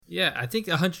Yeah, I think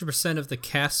 100% of the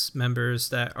cast members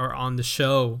that are on the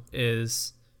show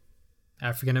is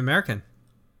African American.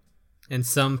 And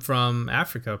some from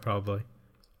Africa, probably.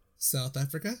 South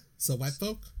Africa? So white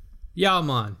folk? Yeah,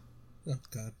 man. Oh,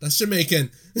 God. That's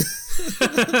Jamaican.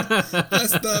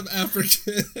 That's not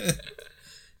African.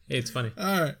 Hey, it's funny.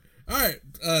 All right.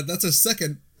 That's the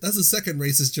second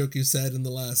racist joke you said in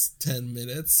the last 10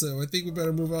 minutes, so I think we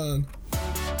better move on.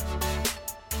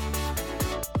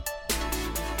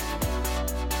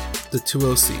 The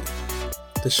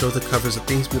 2OC, the show that covers the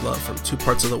things we love from two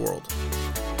parts of the world,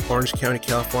 Orange County,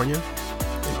 California,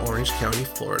 and Orange County,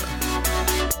 Florida.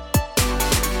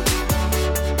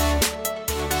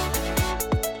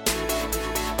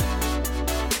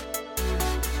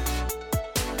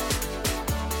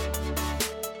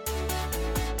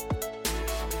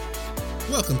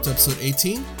 Welcome to episode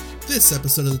 18. This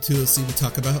episode of the 2OC we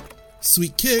talk about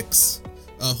Sweet Kicks,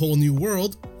 A Whole New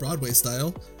World, Broadway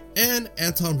style, and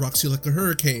Anton Rocks You Like a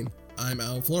Hurricane. I'm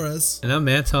Alan Flores. And I'm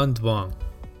Anton Duong.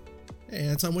 Hey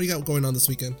Anton, what do you got going on this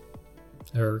weekend?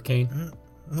 Hurricane.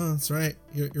 Oh, that's right.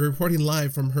 You're reporting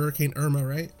live from Hurricane Irma,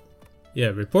 right?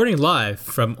 Yeah, reporting live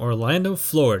from Orlando,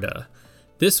 Florida.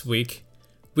 This week,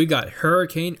 we got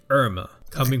Hurricane Irma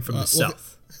coming from the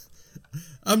south.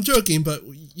 I'm joking, but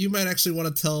you might actually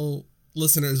want to tell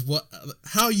listeners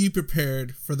how you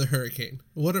prepared for the hurricane.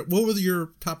 What were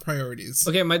your top priorities?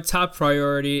 Okay, my top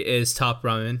priority is top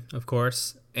ramen, of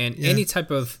course, and any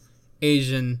type of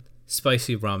Asian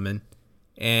spicy ramen.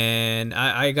 And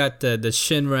I got the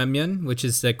Shin Ramyun, which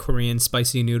is the Korean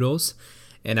spicy noodles,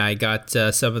 and I got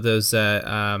some of those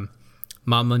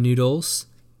mama noodles.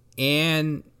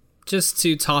 And just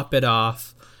to top it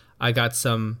off, I got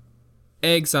some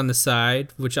eggs on the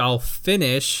side, which I'll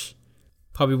finish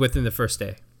probably within the first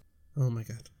day. Oh my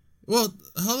god. Well,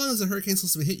 how long is the hurricane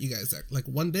supposed to hit you guys? Like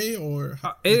one day or?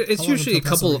 It's usually a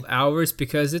couple of hours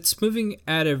because it's moving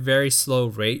at a very slow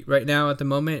rate right now at the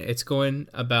moment. It's going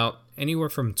about anywhere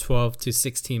from 12 to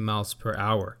 16 miles per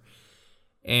hour.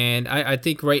 And I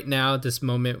think right now, at this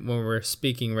moment when we're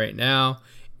speaking right now,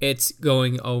 it's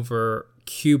going over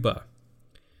Cuba.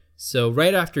 So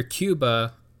right after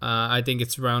Cuba, I think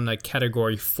it's around like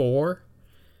category 4.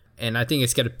 And I think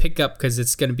it's going to pick up because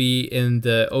it's going to be in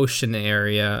the ocean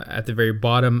area at the very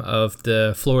bottom of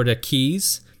the Florida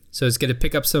Keys. So it's going to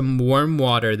pick up some warm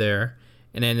water there.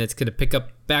 And then it's going to pick up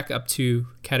back up to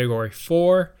category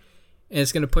 4. And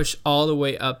it's going to push all the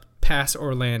way up past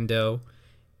Orlando.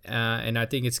 And I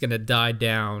think it's going to die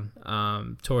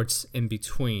down towards in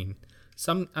between.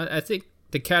 I think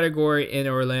the category in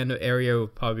Orlando area will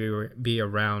probably be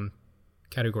around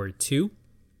category 2,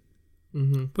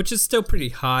 which is still pretty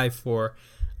high for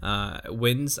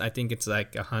winds. I think it's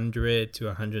like 100 to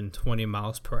 120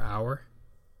 miles per hour.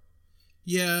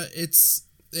 Yeah, it's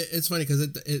funny because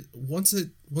it once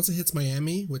it hits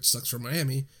Miami, which sucks for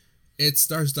Miami, it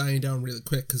starts dying down really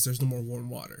quick because there's no more warm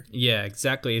water. Yeah,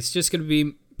 exactly. It's just going to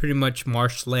be pretty much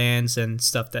marshlands and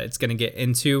stuff that it's going to get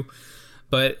into,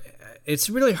 but it's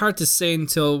really hard to say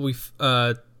until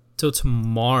till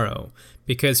tomorrow,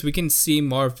 because we can see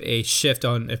more of a shift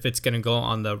on if it's going to go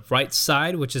on the right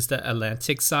side, which is the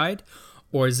Atlantic side,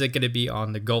 or is it going to be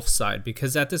on the Gulf side?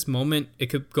 Because at this moment, it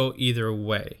could go either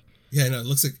way. Yeah, no, it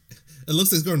looks like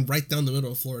it's going right down the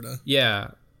middle of Florida.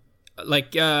 Yeah,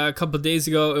 like a couple of days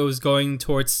ago, it was going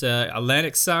towards the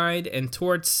Atlantic side, and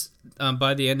towards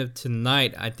by the end of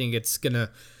tonight, I think it's going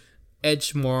to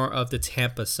edge more of the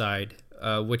Tampa side,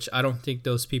 which I don't think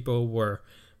those people were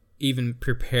even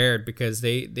prepared because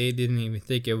they didn't even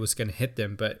think it was going to hit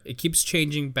them. But it keeps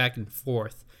changing back and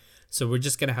forth, so we're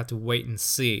just going to have to wait and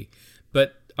see.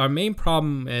 But our main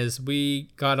problem is we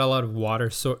got a lot of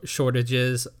water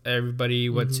shortages. Everybody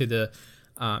went to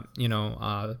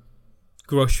the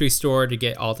grocery store to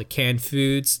get all the canned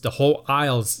foods. The whole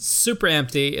aisle's super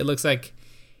empty. It looks like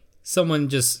someone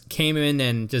just came in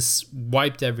and just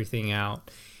wiped everything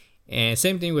out. And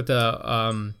same thing with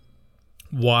the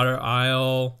water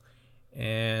aisle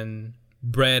and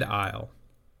bread aisle.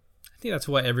 I think that's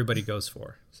what everybody goes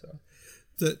for. So,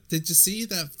 did you see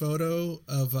that photo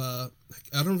of I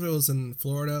don't know if it was in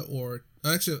Florida or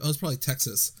actually it was probably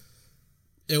Texas.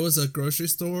 It was a grocery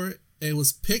store. It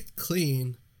was picked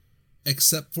clean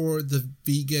except for the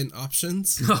vegan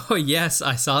options. Oh yes,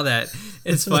 I saw that.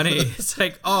 It's funny. It's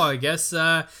like, oh, I guess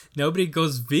nobody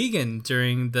goes vegan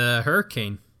during the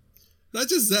hurricane. Not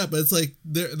just that, but it's like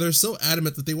they're so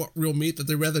adamant that they want real meat that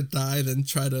they'd rather die than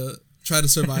try to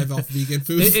survive off vegan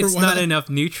food. It's not enough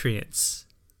nutrients.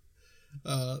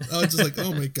 I was just like,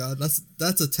 oh my god,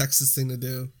 that's a Texas thing to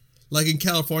do. Like in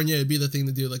California, it'd be the thing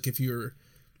to do. Like if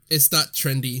it's not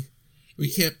trendy, we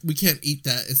can't eat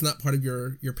that. It's not part of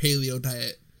your paleo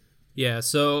diet. Yeah,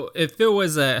 so if it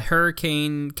was a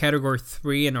hurricane category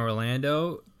 3 in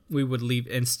Orlando, we would leave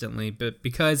instantly. But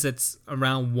because it's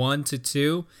around 1 to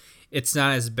 2, it's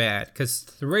not as bad. Because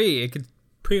 3, it could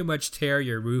pretty much tear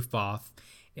your roof off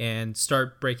and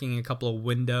start breaking a couple of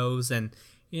windows and,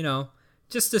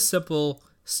 just the simple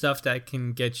stuff that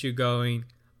can get you going,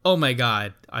 oh my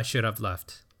God, I should have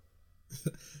left.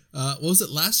 What was it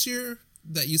last year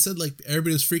that you said like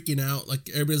everybody was freaking out, like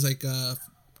everybody's like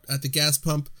at the gas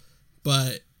pump,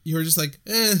 but you were just like,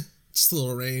 just a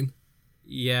little rain.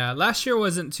 Yeah, last year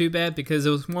wasn't too bad because it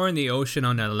was more in the ocean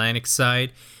on the Atlantic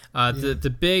side.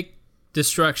 The big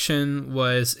destruction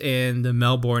was in the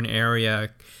Melbourne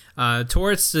area,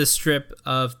 towards the strip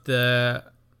of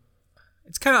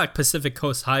it's kind of like Pacific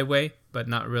Coast Highway, but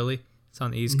not really. It's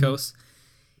on the East Coast.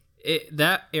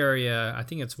 That area, I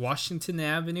think it's Washington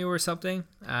Avenue or something,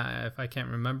 if I can't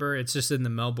remember. It's just in the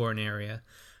Melbourne area.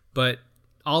 But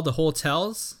all the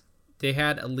hotels, they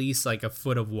had at least like a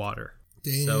foot of water.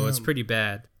 Damn. So it's pretty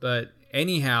bad. But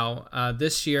anyhow,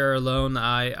 this year alone,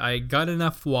 I got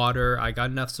enough water. I got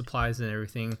enough supplies and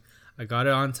everything. I got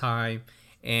it on time.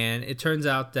 And it turns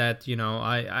out that,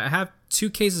 I have 2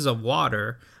 cases of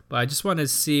water, but I just wanted to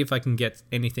see if I can get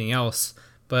anything else.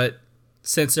 But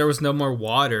since there was no more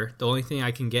water, the only thing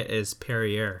I can get is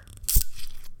Perrier,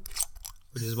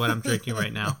 which is what I'm drinking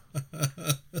right now.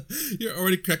 You're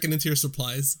already cracking into your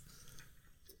supplies.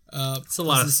 It's a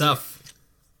lot of stuff.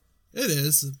 It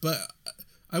is, but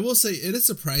I will say it is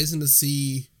surprising to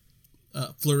see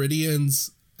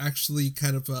Floridians actually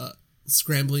kind of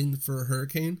scrambling for a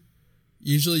hurricane.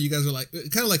 Usually you guys are like,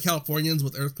 kind of like Californians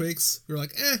with earthquakes. You're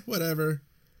like, whatever.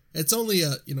 It's only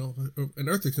an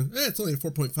earthquake. It's only a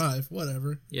 4.5,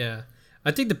 whatever. Yeah.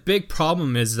 I think the big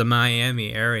problem is the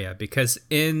Miami area because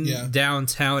in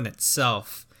downtown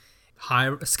itself,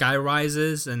 high sky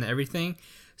rises and everything.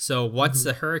 So once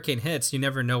the hurricane hits, you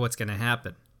never know what's going to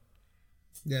happen.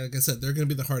 Yeah, like I said, they're going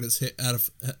to be the hardest hit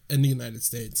in the United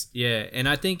States. Yeah, and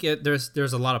I think there's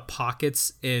a lot of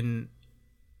pockets in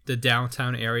the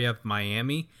downtown area of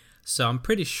Miami. So I'm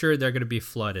pretty sure they're going to be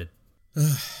flooded.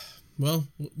 Well,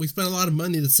 we spent a lot of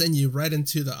money to send you right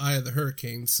into the eye of the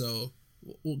hurricane, so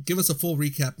we'll give us a full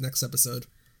recap next episode.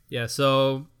 Yeah,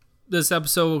 so this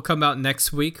episode will come out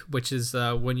next week, which is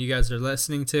when you guys are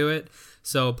listening to it.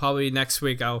 So probably next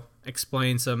week I'll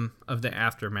explain some of the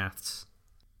aftermaths.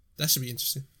 That should be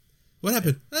interesting. What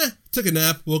happened? Took a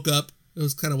nap, woke up. It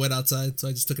was kind of wet outside, so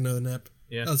I just took another nap.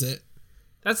 Yeah. That was it.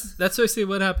 That's basically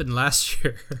what happened last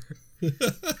year.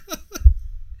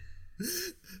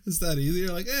 It's that easy.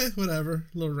 You're like, whatever.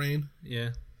 A little rain. Yeah.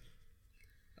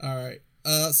 All right.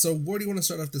 So where do you want to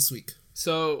start off this week?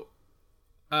 So,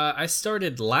 I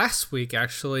started last weekend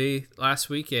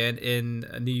in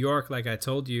New York, like I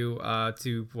told you,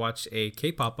 to watch a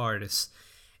K-pop artist.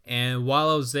 And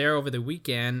while I was there over the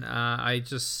weekend, I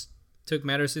just took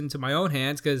matters into my own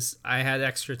hands because I had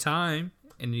extra time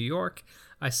in New York.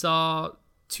 I saw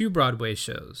 2 Broadway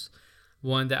shows.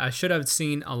 One that I should have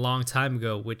seen a long time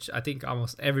ago, which I think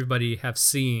almost everybody have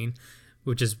seen,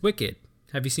 which is Wicked.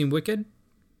 Have you seen Wicked?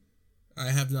 I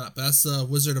have not. That's a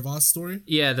Wizard of Oz story?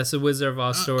 Yeah, that's a Wizard of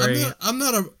Oz story. I'm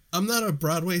not a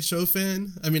Broadway show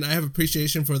fan. I mean, I have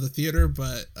appreciation for the theater,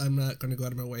 but I'm not going to go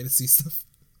out of my way to see stuff.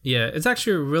 Yeah, it's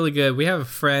actually really good. We have a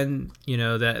friend,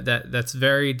 that's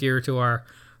very dear to our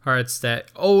hearts that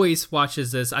always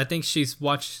watches this. I think she's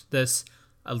watched this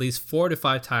at least 4 to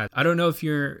 5 times. I don't know if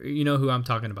you know who I'm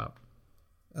talking about.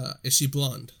 Is she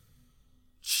blonde?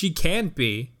 She can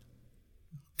be.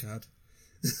 God.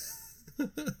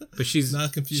 But she's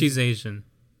not confused. She's Asian.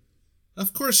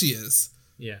 Of course she is.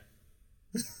 Yeah.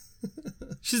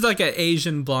 She's like an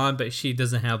Asian blonde, but she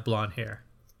doesn't have blonde hair.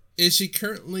 Is she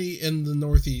currently in the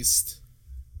Northeast?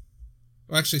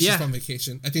 Or actually, she's on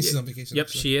vacation. I think she's on vacation. Yep,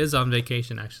 actually. She is on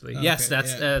vacation, actually. Okay, yes,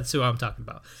 that's who I'm talking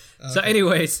about. Okay. So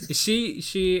anyways,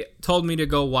 she told me to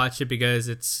go watch it because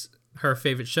it's her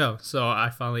favorite show. So I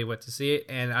finally went to see it,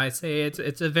 and I say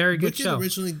it's a very good show. Wicked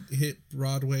originally hit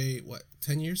Broadway,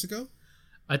 10 years ago?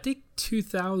 I think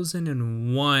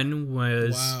 2001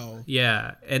 was... Wow.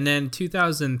 Yeah, and then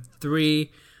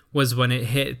 2003 was when it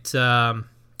hit, I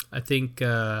think,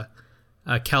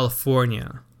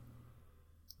 California.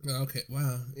 Okay,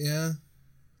 wow, yeah.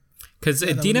 Because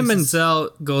Idina Menzel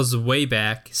goes way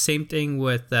back. Same thing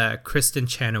with Kristen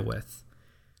Chenoweth,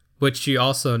 which you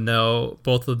also know.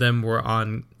 Both of them were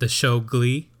on the show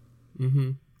Glee.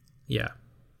 Mm-hmm. Yeah.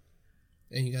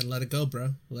 And you gotta let it go,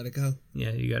 bro. Let it go.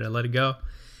 Yeah, you gotta let it go.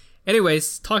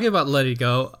 Anyways, talking about Let It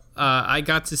Go, I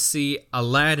got to see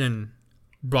Aladdin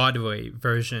Broadway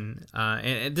version.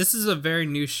 And this is a very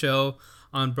new show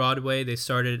on Broadway. They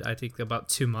started, I think, about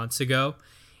 2 months ago.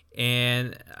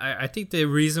 And I think the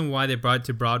reason why they brought it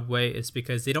to Broadway is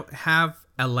because they don't have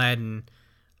Aladdin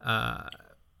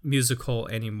musical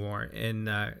anymore in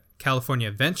California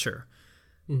Adventure,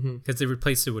 because they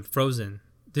replaced it with Frozen.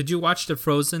 Did you watch the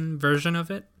Frozen version of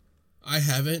it? I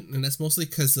haven't, and that's mostly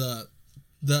because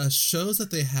the shows that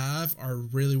they have are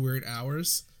really weird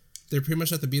hours. They pretty much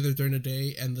have to be there during the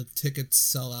day, and the tickets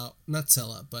sell out. Not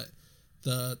sell out, but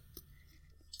the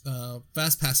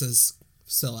fast passes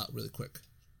sell out really quick.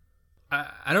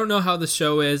 I don't know how the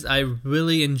show is. I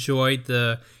really enjoyed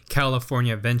the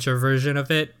California Adventure version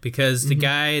of it because the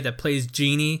guy that plays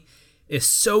Genie is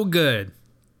so good.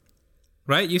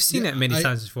 Right? You've seen that many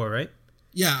times before, right?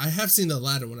 Yeah, I have seen the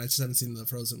Aladdin one. I just haven't seen the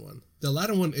Frozen one. The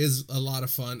Aladdin one is a lot of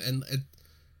fun, and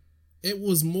it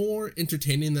was more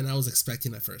entertaining than I was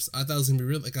expecting at first. I thought it was going to be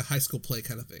really like a high school play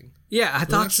kind of thing. Yeah, I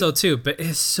thought so too, but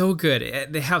it's so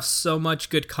good. They have so much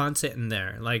good content in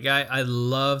there. Like, I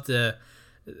love the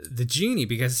Genie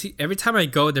because every time I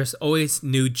go, there's always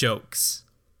new jokes.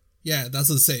 Yeah, that's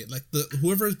what I say. Like,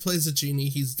 whoever plays the Genie,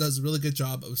 he does a really good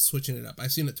job of switching it up.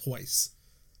 I've seen it twice.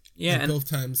 Yeah, and both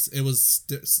times it was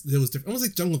different. Almost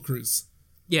like Jungle Cruise.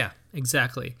 Yeah,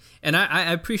 exactly. And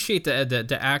I appreciate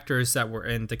the actors that were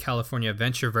in the California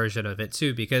Adventure version of it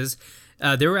too, because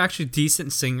they were actually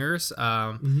decent singers.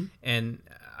 And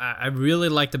I really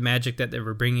liked the magic that they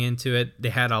were bringing into it. They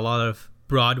had a lot of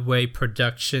Broadway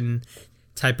production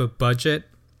type of budget,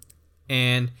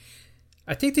 and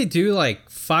I think they do like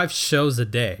 5 shows a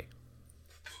day,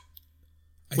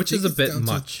 which is a bit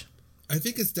much. I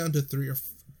think it's down to 3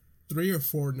 or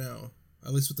 4 now,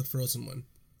 at least with the Frozen one.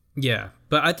 Yeah,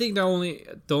 but I think the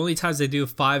only times they do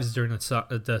 5 is during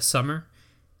the summer,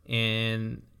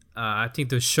 and I think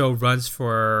the show runs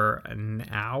for an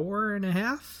hour and a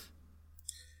half.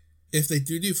 If they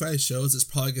do 5 shows, it's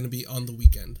probably going to be on the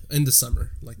weekend in the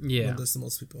summer, like when there's the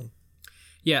most people.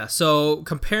 Yeah, so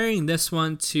comparing this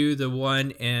one to the one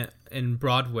in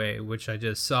Broadway, which I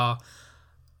just saw,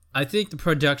 I think the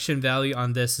production value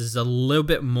on this is a little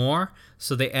bit more.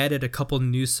 So they added a couple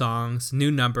new songs,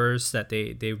 new numbers that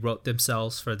they wrote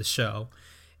themselves for the show.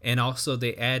 And also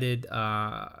they added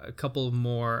a couple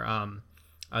more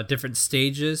different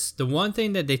stages. The one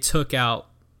thing that they took out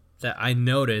that I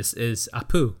noticed is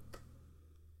Apu.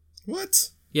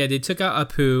 What? Yeah, they took out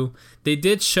Apu. They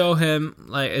did show him,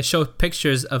 show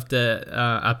pictures of the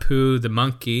Apu, the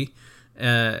monkey,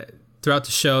 throughout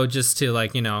the show just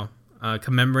to,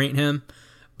 commemorate him.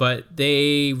 But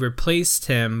they replaced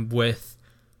him with,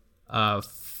 I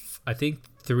think,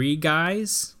 3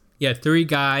 guys. Yeah, 3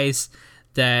 guys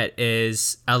that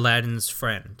is Aladdin's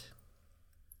friend.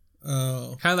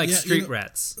 Oh. Kind of like street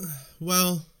rats.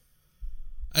 Well,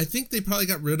 I think they probably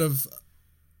got rid of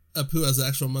Apu as the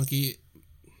actual monkey,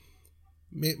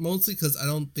 mostly because I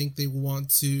don't think they want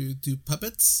to do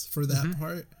puppets for that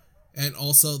part, and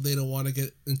also they don't want to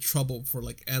get in trouble for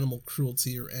animal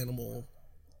cruelty or animal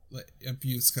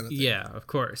abuse kind of thing. Yeah, of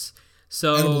course.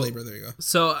 So animal labor. There you go.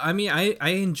 So I mean, I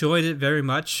enjoyed it very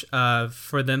much.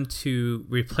 For them to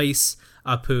replace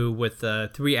Apu with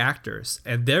 3 actors,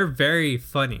 and they're very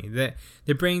funny.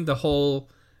 They bring the whole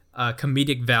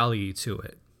comedic value to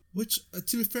it. Which,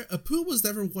 to be fair, Apu was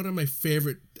never one of my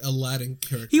favorite Aladdin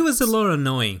characters. He was a little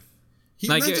annoying. He's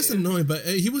not just annoying, but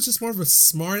he was just more of a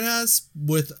smartass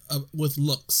with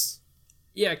looks.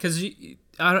 Yeah, because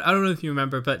I don't know if you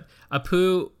remember, but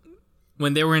Apu,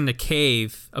 when they were in the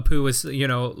cave, Apu was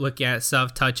looking at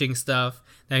stuff, touching stuff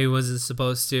that he wasn't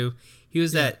supposed to. He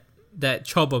was that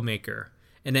troublemaker,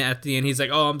 and then at the end he's like,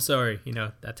 "Oh, I'm sorry,"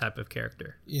 that type of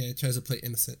character. Yeah, he tries to play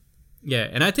innocent. Yeah,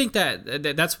 and I think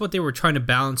that's what they were trying to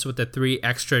balance with the 3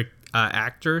 extra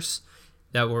actors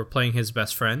that were playing his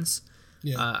best friends.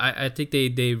 Yeah, I think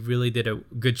they really did a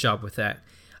good job with that.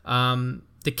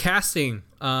 The casting,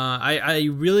 I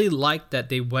really liked that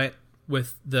they went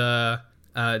with the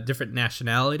different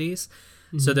nationalities.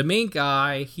 So the main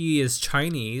guy, he is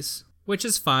Chinese, which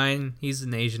is fine. He's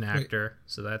an Asian actor,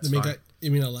 so that's fine. Guy,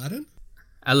 you mean Aladdin?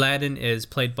 Aladdin is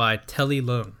played by Telly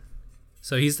Leung.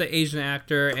 So he's the Asian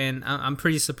actor, and I'm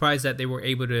pretty surprised that they were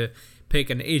able to pick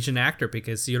an Asian actor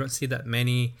because you don't see that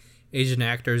many Asian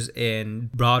actors in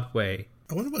Broadway.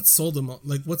 I wonder what sold him.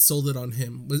 What sold it on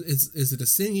him? Is it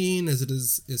his singing? Is it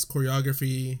his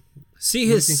choreography? See,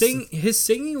 his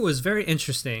singing was very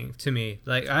interesting to me.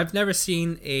 I've never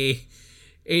seen a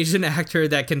Asian actor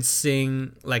that can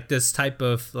sing this type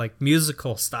of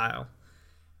musical style,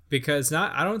 because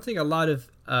I don't think a lot of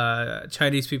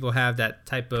Chinese people have that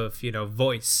type of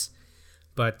voice,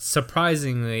 but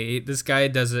surprisingly this guy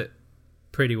does it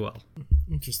pretty well.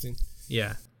 Interesting.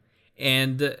 Yeah.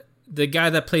 And the guy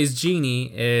that plays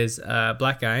Genie is a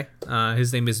black guy.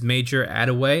 His name is Major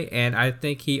Attaway, and I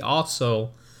think he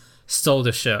also stole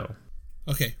the show.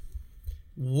 Okay.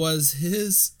 Was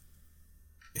his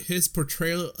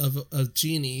portrayal of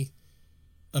Genie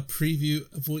a preview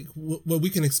of what we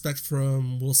can expect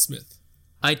from Will Smith?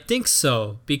 I think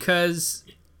so, because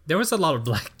there was a lot of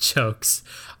black jokes,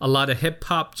 a lot of hip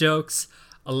hop jokes,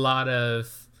 a lot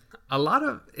of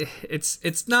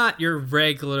it's not your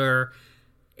regular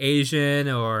Asian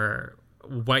or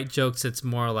white jokes. It's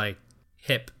more like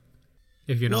hip,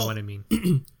 if you know what I mean.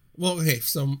 Well, okay,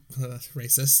 so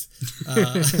racist.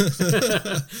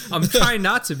 I'm trying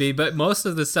not to be, but most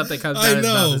of the stuff that comes out of his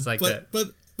mouth is like that.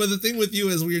 But the thing with you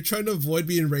is, when you're trying to avoid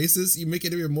being racist, you make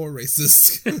it even more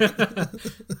racist.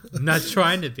 I'm not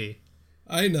trying to be.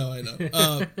 I know.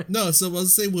 No, so I'll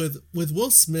say with Will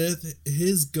Smith,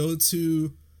 his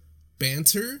go-to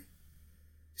banter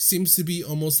seems to be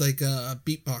almost like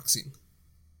beatboxing.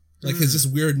 Like his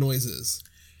just weird noises.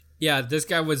 Yeah, this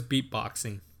guy was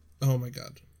beatboxing. Oh my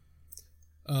god.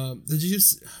 Did you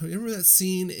remember that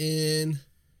scene in,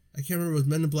 I can't remember if it was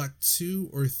Men in Black 2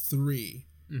 or 3.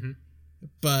 Mm-hmm.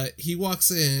 But he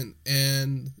walks in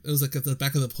and it was like at the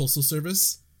back of the postal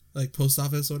service, like post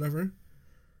office or whatever.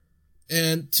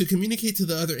 And to communicate to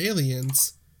the other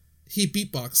aliens, he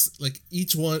beatboxed. Like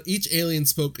each alien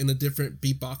spoke in a different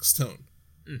beatbox tone.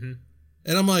 Mm-hmm.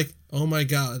 And I'm like, oh my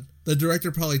god. The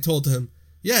director probably told him,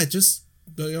 yeah, just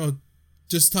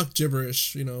talk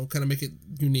gibberish, kind of make it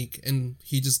unique. And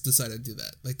he just decided to do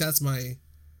that. Like, that's my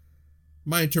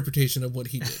interpretation of what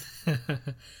he did.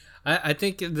 I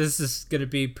think this is going to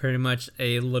be pretty much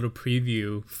a little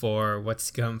preview for what's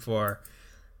to come for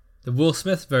the Will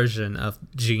Smith version of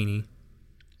Genie.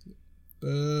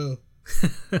 Oh.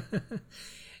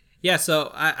 Yeah,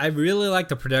 so I really like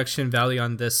the production value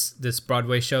on this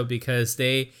Broadway show, because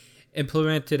they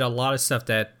implemented a lot of stuff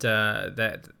that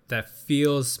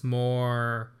feels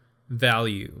more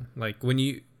value. Like when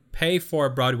you pay for a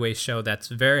Broadway show that's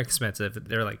very expensive,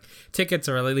 they're like, tickets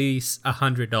are at least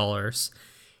 $100.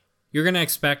 You're going to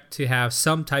expect to have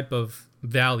some type of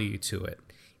value to it.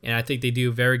 And I think they do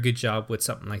a very good job with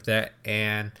something like that.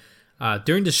 And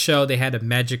during the show, they had a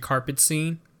magic carpet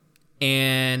scene.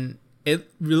 And it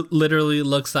literally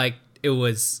looks like it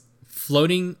was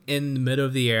floating in the middle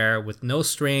of the air with no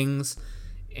strings.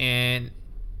 And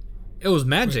it was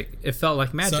magic. It felt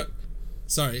like magic.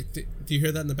 Sorry, do you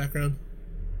hear that in the background?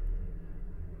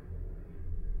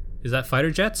 Is that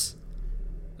fighter jets?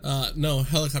 No,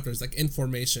 helicopters, like in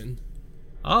formation.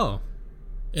 Oh,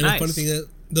 and nice.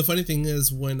 The funny thing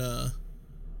is when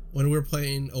we were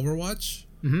playing Overwatch,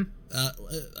 mm-hmm.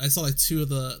 I saw like two of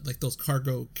those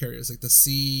cargo carriers, like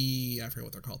the I forget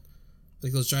what they're called,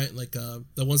 like those giant, like the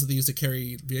ones that they use to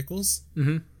carry vehicles.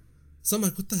 Mm-hmm. So I'm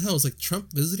like, what the hell? Is like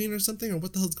Trump visiting or something, or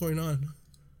what the hell's going on?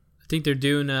 I think they're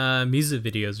doing music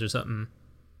videos or something.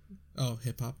 Oh,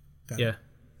 hip hop. Yeah.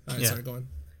 All right, sorry, go on.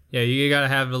 Yeah, you gotta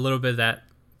have a little bit of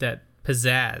that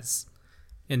pizzazz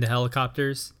in the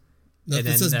helicopters. Nothing and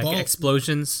then says ball.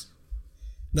 Explosions.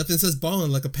 Nothing says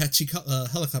balling like Apache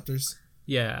helicopters.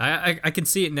 Yeah, I can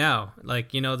see it now.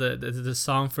 Like, the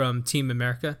song from Team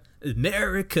America.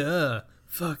 America!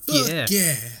 Fuck yeah.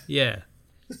 Yeah.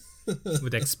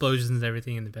 With explosions and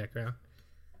everything in the background.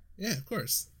 Yeah, of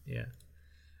course. Yeah.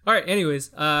 All right,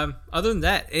 anyways, other than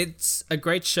that, it's a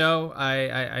great show.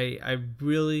 I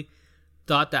really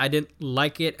thought that I didn't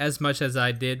like it as much as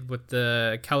I did with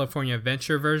the California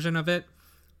Adventure version of it,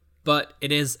 but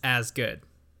it is as good.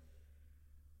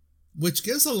 Which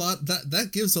gives a lot that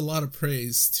gives a lot of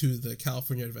praise to the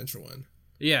California Adventure one.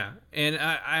 Yeah, and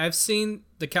I've seen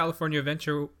the California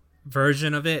Adventure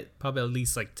version of it probably at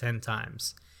least like 10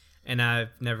 times, and I've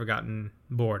never gotten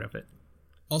bored of it.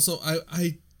 Also,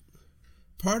 I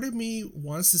part of me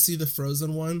wants to see the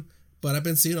Frozen one, but I've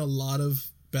been seeing a lot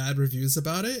of bad reviews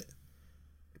about it.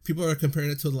 People are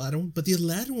comparing it to the Aladdin one, but the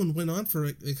Aladdin one went on for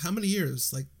like how many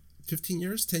years? Like 15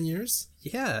 years, 10 years?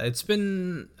 Yeah, it's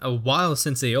been a while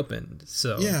since they opened.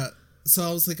 So yeah, so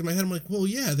I was like in my head, I'm like, well,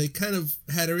 yeah, they kind of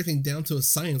had everything down to a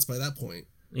science by that point.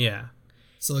 Yeah.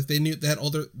 So like they had all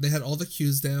the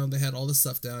cues down, they had all the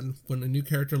stuff down. When a new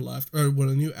character left, or when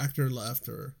a new actor left,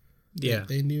 or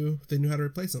they knew how to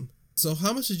replace them. So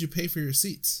how much did you pay for your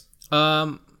seats?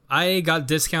 I got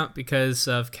discount because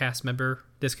of cast member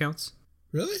discounts.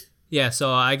 Really? Yeah,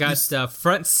 so I got the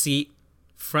front seat.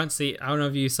 I don't know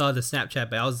if you saw the Snapchat,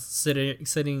 but I was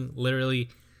sitting literally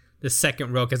the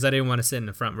second row because I didn't want to sit in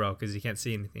the front row because you can't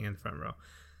see anything in the front row.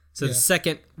 So the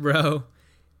second row,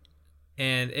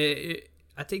 and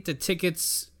I think the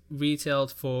tickets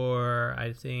retailed for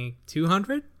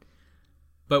 $200,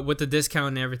 but with the discount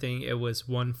and everything, it was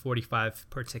 $145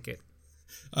 per ticket.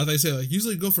 They say like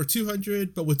usually go for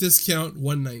 $200, but with discount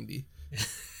 $190.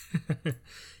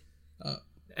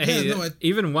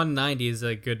 Even $190 is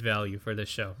a good value for this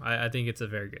show. I think it's a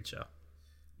very good show.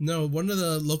 No, one of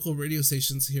the local radio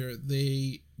stations here,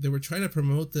 they were trying to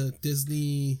promote the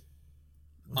Disney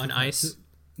on Ice.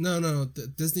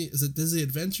 The Disney, is it Disney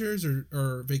Adventures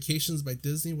or Vacations by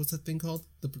Disney? What's that thing called?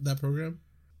 That program.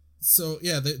 So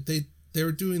yeah, they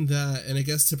were doing that, and I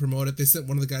guess to promote it, they sent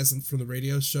one of the guys from the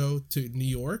radio show to New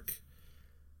York,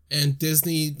 and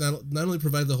Disney not only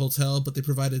provided the hotel, but they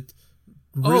provided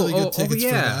really good tickets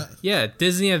for that. Yeah,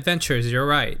 Disney Adventures. You're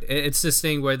right. It's this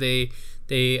thing where they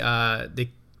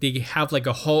have like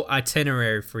a whole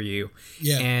itinerary for you.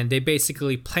 Yeah. And they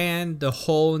basically plan the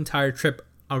whole entire trip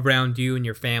around you and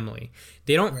your family.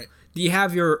 They don't. Right. You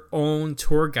have your own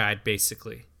tour guide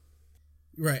basically.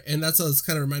 Right, and that's what it's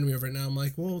kind of reminding me of right now. I'm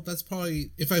like, well, that's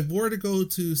probably, if I were to go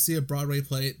to see a Broadway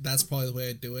play, that's probably the way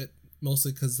I'd do it.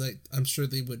 Mostly because I'm sure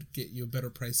they would get you a better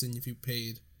pricing if you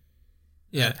paid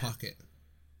out of pocket.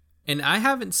 And I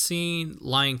haven't seen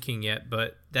Lion King yet,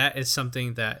 but that is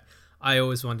something that I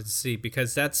always wanted to see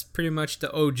because that's pretty much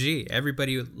the OG.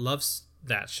 Everybody loves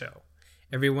that show.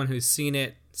 Everyone who's seen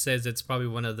it says it's probably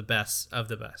one of the best of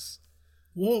the best.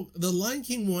 Well, the Lion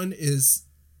King one is...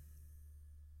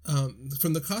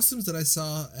 from the costumes that I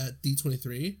saw at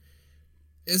D23,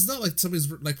 it's not like somebody's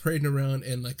like parading around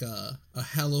in like a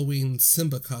Halloween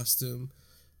Simba costume.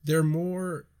 They're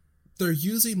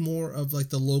using more of like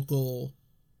the local,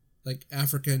 like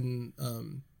African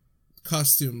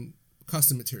costume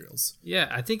materials. Yeah,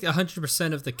 I think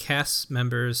 100% of the cast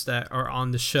members that are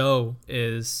on the show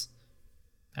is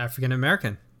African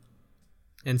American,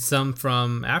 and some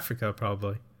from Africa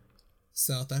probably.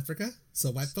 South Africa,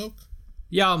 so white folk.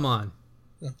 Yeah, man.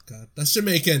 Oh God, that's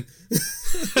Jamaican.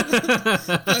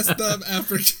 That's not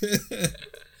African.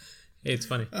 Hey, it's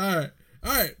funny. All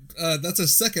right. That's a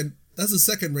second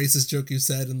racist joke you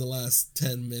said in the last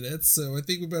 10 minutes. So I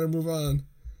think we better move on.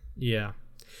 Yeah.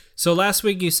 So last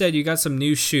week you said you got some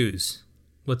new shoes.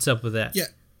 What's up with that?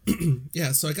 Yeah.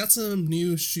 Yeah. So I got some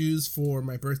new shoes for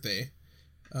my birthday.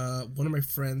 One of my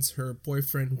friends, her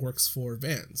boyfriend works for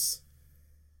Vans.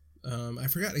 I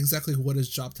forgot exactly what his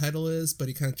job title is, but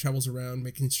he kind of travels around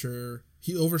making sure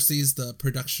he oversees the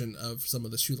production of some of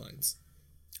the shoe lines.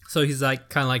 So he's like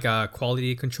kind of like a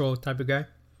quality control type of guy?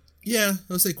 Yeah,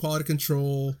 I would say quality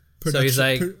control, production.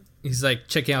 So he's like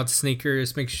checking out the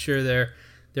sneakers, making sure they're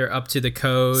up to the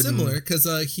code. Similar, because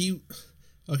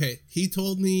he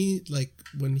told me like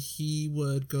when he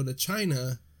would go to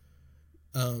China,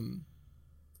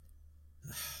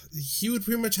 he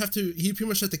pretty much have to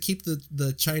keep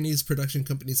the Chinese production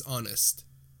companies honest.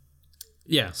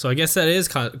 Yeah, so I guess that is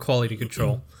quality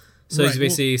control. So he's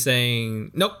basically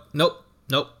saying, nope.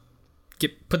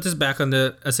 Put this back on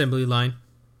the assembly line.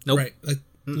 Nope.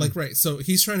 Right, right. So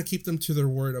he's trying to keep them to their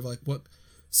word of like what.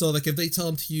 So like if they tell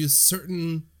him to use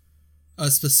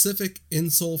a specific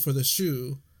insole for the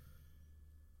shoe,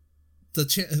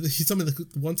 he told me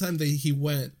that one time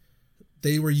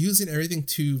they were using everything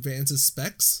to Vans's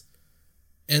specs,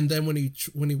 and then when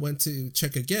he went to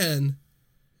check again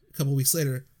a couple weeks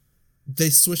later, they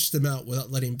switched them out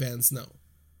without letting Vans know.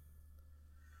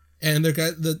 And their guy,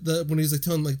 when he was like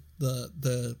telling like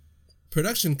the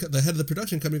head of the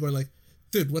production company, going like,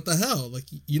 dude, what the hell? Like,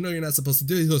 you're not supposed to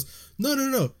do it. He goes,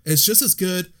 no, it's just as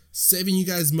good, saving you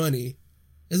guys money.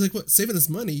 It's like, what, saving us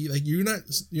money? Like, you're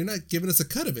not giving us a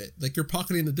cut of it. Like, you're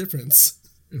pocketing the difference.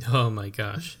 Oh my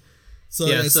gosh. So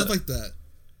stuff like that.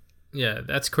 Yeah,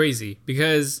 that's crazy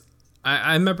because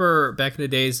I remember back in the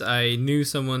days I knew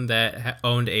someone that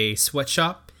owned a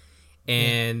sweatshop,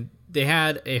 and they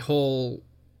had a whole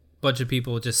bunch of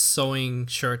people just sewing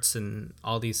shirts and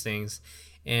all these things,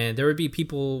 and there would be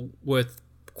people with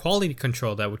quality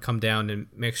control that would come down and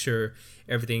make sure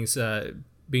everything's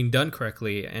being done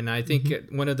correctly. And I think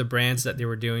one of the brands that they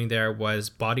were doing there was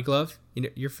Body Glove.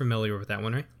 You're familiar with that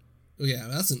one, right? Oh, yeah,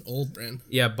 that's an old brand.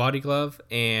 Yeah, Body Glove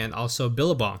and also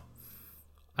Billabong.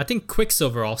 I think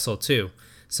Quicksilver also, too.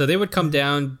 So they would come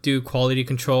down, do quality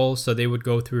control. So they would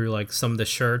go through like some of the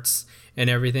shirts and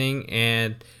everything.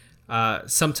 And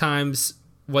sometimes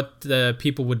what the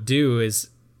people would do is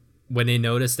when they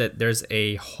notice that there's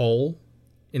a hole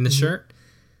in the shirt,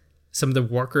 some of the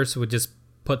workers would just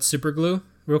put super glue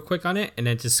real quick on it and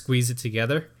then just squeeze it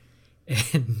together.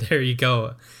 And there you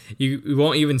go. You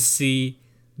won't even see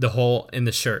the hole in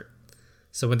the shirt.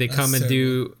 So when they come and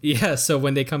do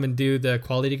the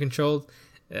quality control,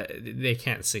 they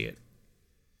can't see it.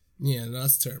 Yeah, no,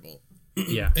 that's terrible.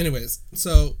 Yeah. Anyways,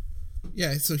 so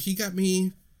he got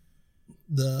me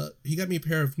he got me a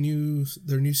pair of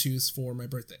their new shoes for my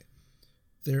birthday.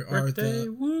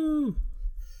 Woo!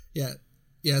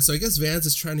 Yeah. So I guess Vans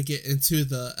is trying to get into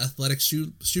the athletic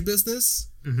shoe business.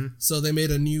 Mm-hmm. So they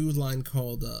made a new line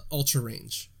called Ultra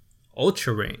Range.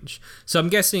 Ultra Range. So I'm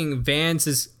guessing Vans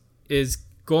is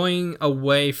going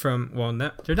away from, well,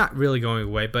 they're not really going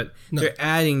away, but they're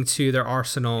adding to their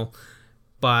arsenal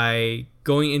by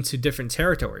going into different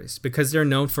territories because they're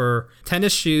known for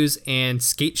tennis shoes and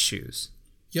skate shoes.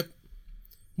 Yep.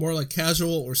 More like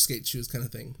casual or skate shoes kind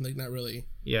of thing. Like not really.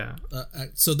 Yeah.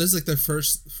 So this is like their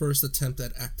first attempt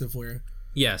at activewear.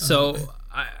 Yeah. So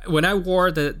when I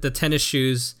wore the tennis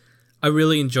shoes, I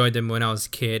really enjoyed them when I was a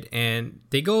kid, and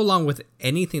they go along with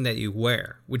anything that you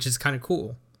wear, which is kind of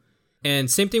cool.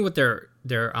 And same thing with their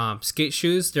skate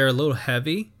shoes. They're a little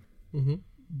heavy,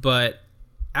 but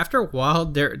after a while,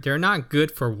 they're not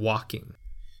good for walking.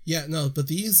 Yeah, no, but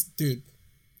these, dude.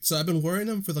 So I've been wearing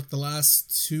them for like the last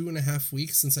 2.5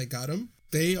 weeks since I got them.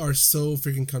 They are so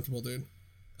freaking comfortable, dude.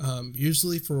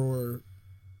 Usually for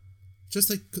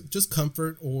just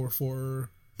comfort or for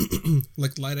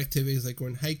like light activities like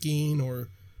going hiking or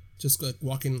just like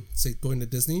walking, say going to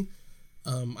Disney.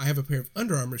 I have a pair of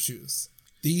Under Armour shoes.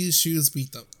 These shoes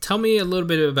beat them. Tell me a little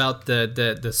bit about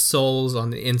the soles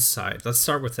on the inside. Let's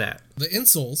start with that. The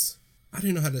insoles, I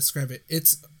don't know how to describe it.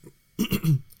 It's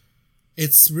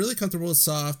it's really comfortable and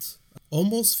soft.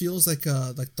 Almost feels like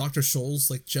Dr. Scholl's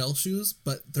like gel shoes,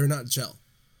 but they're not gel.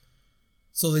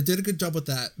 So they did a good job with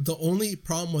that. The only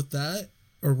problem with that,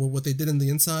 or what they did in the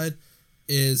inside,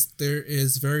 is there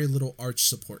is very little arch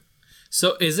support.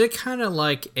 So is it kind of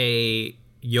like a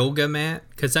yoga mat?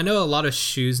 Because I know a lot of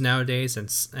shoes nowadays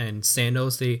and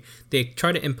sandals, they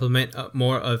try to implement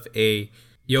more of a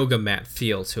yoga mat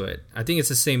feel to it. I think it's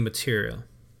the same material.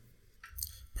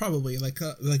 Probably like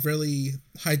really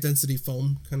high density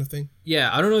foam kind of thing. Yeah,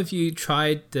 I don't know if you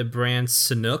tried the brand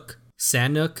Sanuk.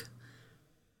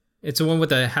 It's the one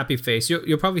with a happy face.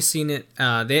 You'll probably seen it.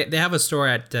 They have a store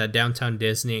at downtown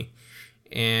Disney,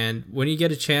 and when you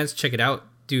get a chance, check it out,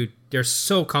 dude. They're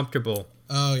so comfortable.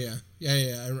 Oh yeah.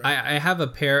 I have a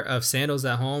pair of sandals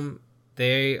at home.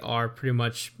 They are pretty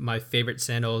much my favorite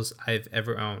sandals I've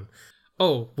ever owned.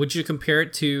 Oh, would you compare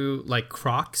it to like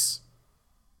Crocs?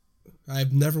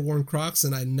 I've never worn Crocs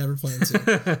and I never plan to.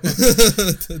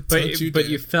 but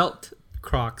you felt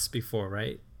Crocs before,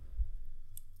 right?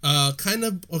 Kind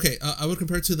of. Okay, I would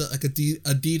compare it to the like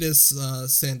Adidas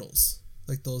sandals,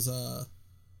 like those.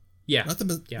 Yeah. Not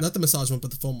the massage one,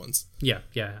 but the foam ones. Yeah.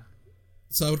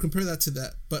 So I would compare that to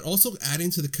that, but also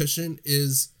adding to the cushion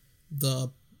is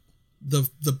the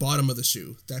bottom of the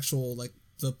shoe, the actual like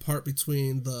the part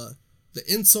between the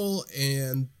insole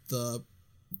and the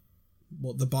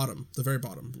bottom, the very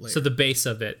bottom layer. So the base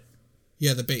of it.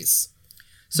 Yeah, the base.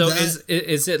 So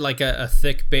is it like a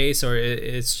thick base or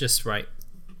it's just right?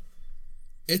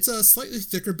 It's a slightly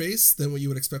thicker base than what you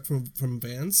would expect from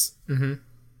Vans. Mm-hmm.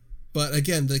 But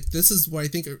again, this is why I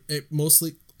think it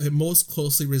most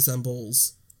closely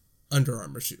resembles Under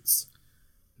Armour shoes.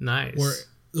 Nice.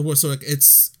 Where so like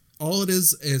it's all it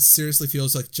is seriously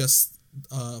feels like just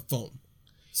foam.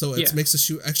 So it makes the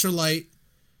shoe extra light,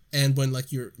 and when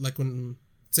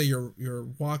say you're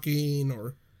walking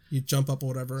or you jump up or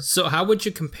whatever. So how would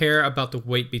you compare about the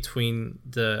weight between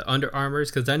the Under Armours?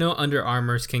 Because I know Under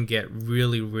Armours can get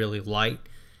really, really light.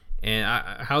 And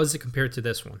how is it compared to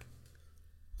this one?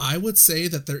 I would say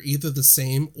that they're either the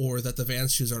same or that the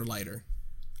Vans shoes are lighter.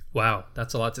 Wow,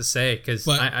 that's a lot to say because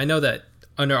I know that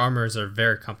Under Armours are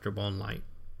very comfortable and light.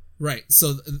 Right.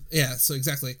 So yeah. So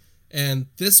exactly. And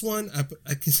this one,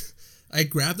 I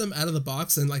grabbed them out of the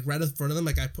box and like right in front of them,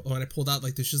 like when I pulled out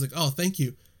like the shoes, like, oh, thank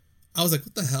you. I was like,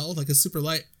 what the hell? Like, it's super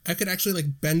light. I could actually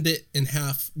like bend it in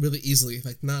half really easily,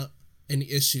 like not any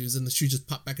issues, and the shoe just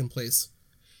popped back in place.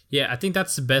 Yeah, I think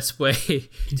that's the best way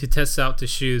to test out the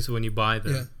shoes when you buy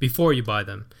them. Yeah. Before you buy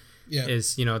them,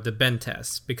 is the bend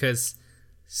test, because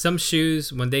some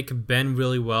shoes, when they can bend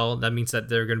really well, that means that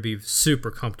they're going to be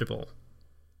super comfortable.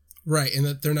 Right, and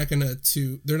that they're not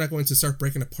going to start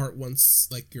breaking apart once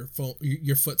like your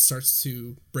foot starts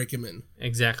to break them in.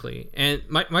 Exactly. And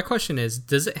my question is,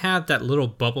 does it have that little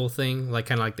bubble thing, like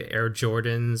kind of like the Air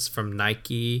Jordans from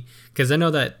Nike? Because I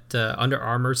know that Under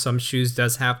Armour, some shoes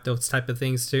does have those type of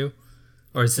things too,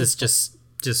 or is this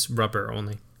just rubber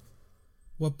only?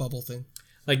 What bubble thing?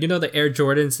 Like the Air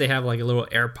Jordans, they have like a little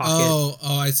air pocket. Oh,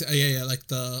 I see. Yeah, like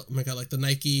like the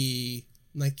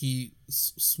Nike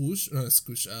swoosh,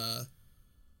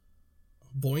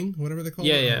 Boing, whatever they call it.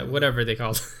 Yeah, whatever they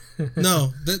call it.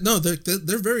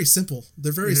 They're very simple.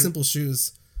 They're very simple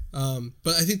shoes.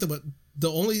 But I think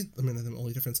the only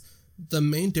difference, the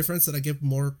main difference that I give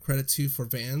more credit to for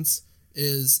Vans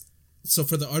is, so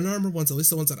for the Under Armour ones, at least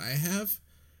the ones that I have,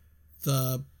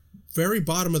 the very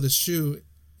bottom of the shoe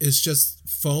is just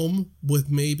foam with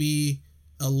maybe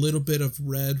a little bit of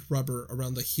red rubber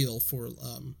around the heel for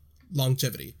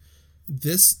longevity.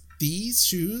 These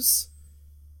shoes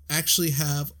actually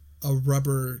have a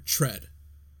rubber tread,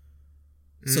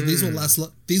 so these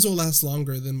will last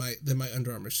longer than my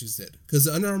Under Armour shoes did, because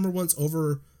the Under Armour ones,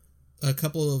 over a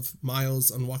couple of miles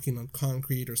on walking on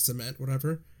concrete or cement,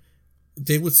 whatever,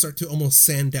 they would start to almost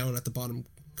sand down at the bottom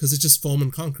because it's just foam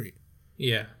and concrete.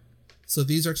 Yeah. So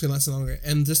these are actually lasting longer,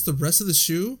 and just the rest of the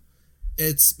shoe,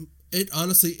 it's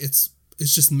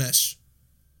just mesh.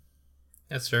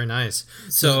 That's very nice.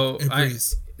 So it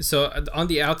breathes. So on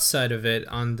the outside of it,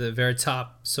 on the very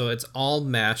top, so it's all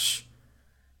mesh,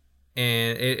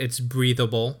 and it's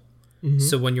breathable. Mm-hmm.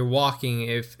 So when you're walking,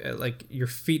 if like your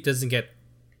feet doesn't get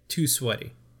too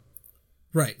sweaty.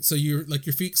 Right. So your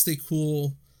feet stay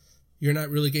cool. You're not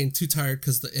really getting too tired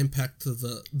because the impact of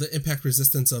the impact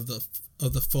resistance of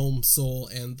the foam sole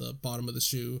and the bottom of the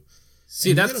shoe.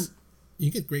 See,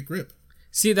 you get great grip.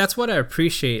 See, that's what I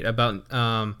appreciate about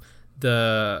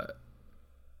the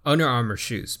Under Armour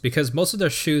shoes, because most of their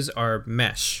shoes are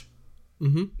mesh,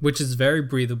 which is very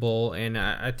breathable, and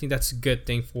I think that's a good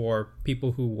thing for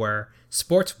people who wear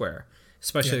sportswear,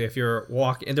 especially if you're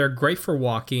walking. And they're great for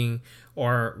walking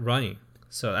or running.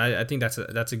 So I think that's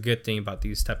a good thing about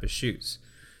these type of shoes.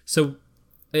 So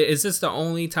is this the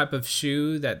only type of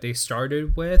shoe that they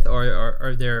started with, or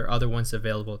are there other ones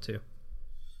available too?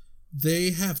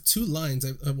 They have two lines.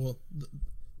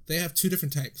 They have two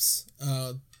different types.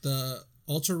 The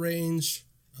Ultra Range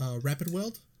Rapid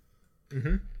Weld,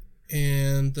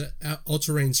 and the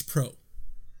Ultra Range Pro.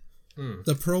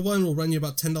 The Pro one will run you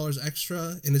about $10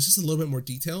 extra, and it's just a little bit more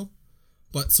detail.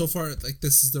 But so far, like,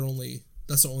 that's the only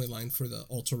line for the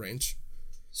Ultra Range.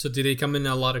 So do they come in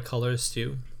a lot of colors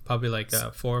too? Probably like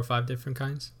 4 or 5 different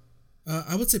kinds?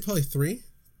 I would say probably 3.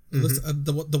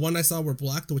 The one I saw were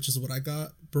black, which is what I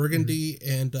got, burgundy,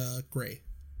 and gray.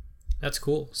 That's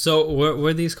cool. So what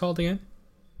are these called again?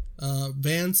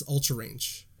 Vans Ultra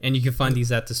Range. And you can find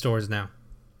these at the stores now?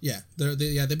 Yeah,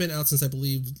 they've been out since, I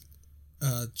believe,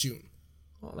 June.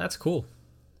 Well, that's cool.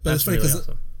 But it's funny really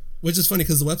awesome. Which is funny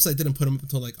because the website didn't put them up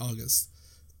until like August.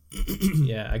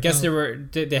 Yeah, I guess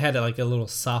they had like a little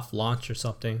soft launch or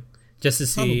something just to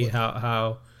see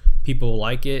how people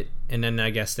like it, and then I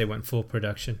guess they went full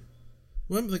production.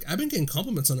 Well, like, I've been getting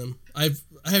compliments on them. I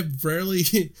have rarely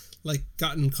like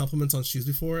gotten compliments on shoes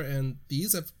before, and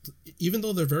these have, even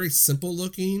though they're very simple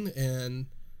looking and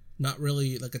not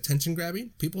really like attention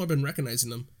grabbing, people have been recognizing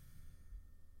them.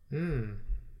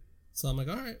 So I'm like,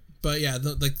 all right, but yeah,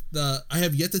 I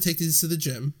have yet to take these to the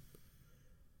gym.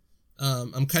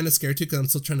 I'm kind of scared too because I'm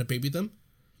still trying to baby them.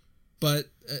 But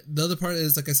the other part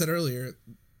is, like I said earlier,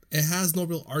 it has no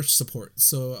real arch support.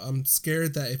 So I'm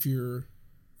scared that if you're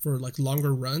for like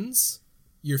longer runs,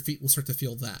 your feet will start to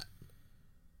feel that.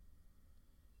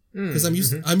 Because I'm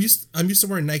used to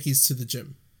wearing Nikes to the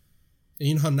gym, and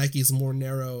you know how Nike is more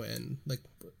narrow and like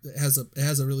it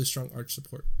has a really strong arch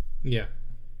support. Yeah,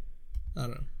 I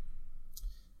don't know.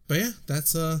 But yeah,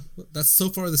 that's so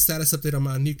far the status update on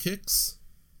my new kicks.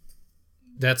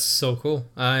 That's so cool.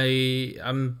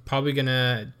 I'm probably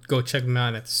gonna go check them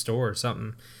out at the store or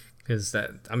something, because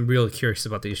I'm really curious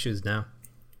about these shoes now.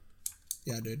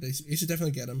 Yeah, dude, you should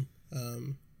definitely get them.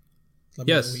 Let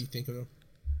me know what you think of them.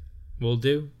 Will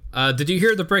do. Did you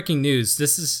hear the breaking news?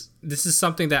 This is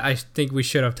something that I think we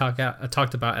should have talked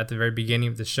about at the very beginning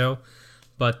of the show,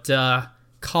 but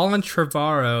Colin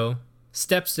Trevorrow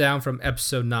steps down from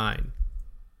Episode 9,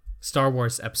 Star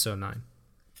Wars Episode 9.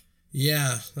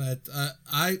 Yeah,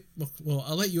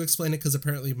 I'll let you explain it because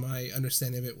apparently my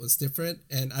understanding of it was different,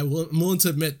 and I'm willing to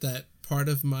admit that part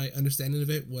of my understanding of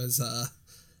it was I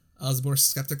was more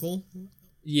skeptical.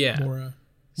 Yeah, more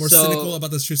cynical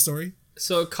about this true story.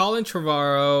 So Colin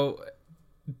Trevorrow,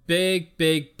 big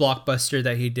blockbuster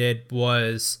that he did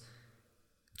was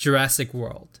Jurassic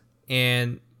World,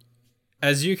 and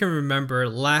as you can remember,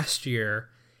 last year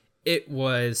it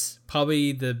was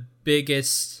probably the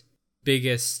biggest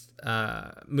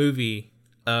movie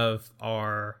of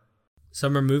our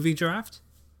summer movie draft.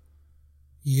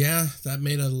 Yeah, that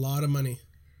made a lot of money.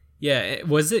 Yeah,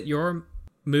 was it your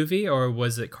movie or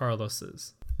was it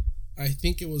Carlos's? I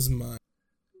think it was mine.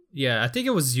 Yeah, I think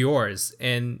it was yours,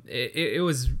 and it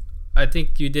was. I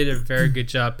think you did a very good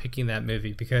job picking that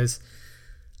movie, because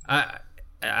I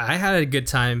had a good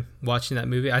time watching that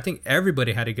movie. I think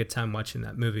everybody had a good time watching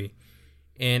that movie,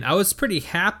 and I was pretty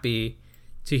happy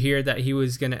to hear that he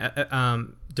was going to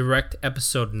direct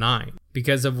episode 9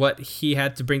 because of what he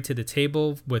had to bring to the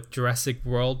table with Jurassic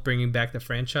World, bringing back the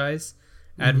franchise.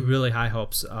 I had really high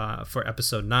hopes for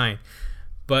episode 9.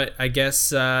 But I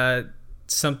guess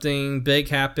something big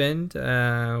happened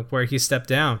where he stepped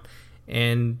down,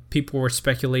 and people were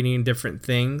speculating different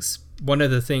things. One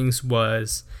of the things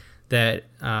was that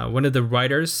one of the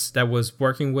writers that was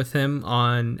working with him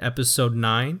on episode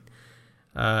 9,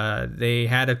 they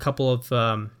had a couple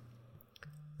of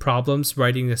problems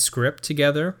writing the script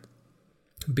together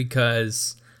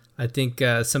because I think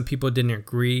some people didn't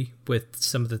agree with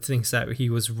some of the things that he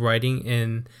was writing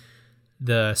in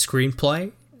the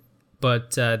screenplay,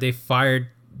 but they fired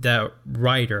that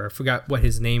writer. I forgot what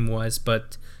his name was,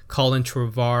 but Colin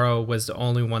Trevorrow was the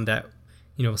only one that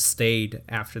stayed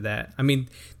after that. I mean,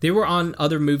 they were on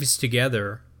other movies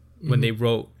together when they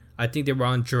wrote. I think they were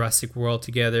on Jurassic World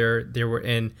together. They were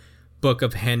in Book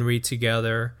of Henry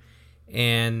together.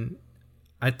 And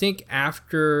I think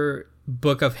after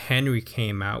Book of Henry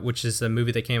came out, which is a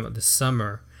movie that came out this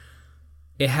summer,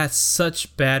 it had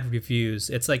such bad reviews.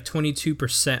 It's like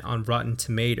 22% on Rotten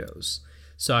Tomatoes.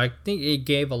 So I think it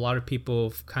gave a lot of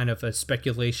people kind of a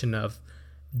speculation of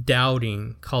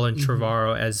doubting Colin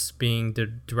Trevorrow as being the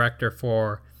director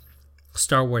for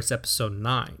Star Wars Episode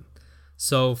 9.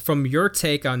 So from your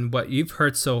take on what you've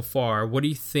heard so far, what do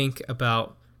you think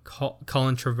about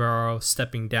Colin Trevorrow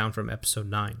stepping down from Episode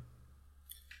 9?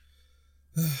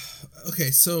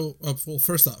 Okay, so, well,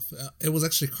 first off, it was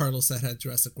actually Carlos that had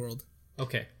Jurassic World.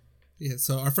 Okay. Yeah,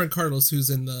 so our friend Carlos, who's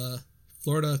in the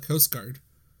Florida Coast Guard.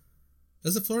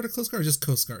 Is it Florida Coast Guard or just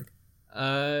Coast Guard?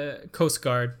 Coast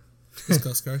Guard. It's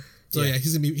Coast Guard. So yeah,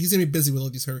 he's gonna be busy with all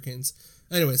these hurricanes.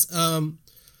 Anyways, I don't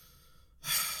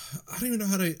even know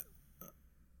how to.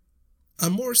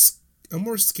 I'm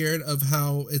more scared of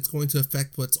how it's going to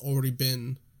affect what's already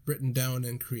been written down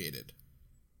and created.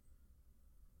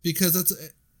 Because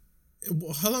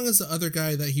how long is the other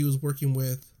guy that he was working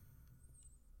with?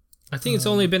 I think it's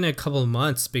only been a couple of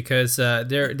months because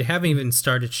they haven't even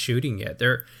started shooting yet.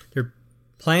 They're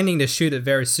planning to shoot it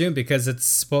very soon because it's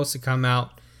supposed to come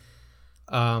out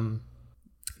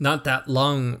not that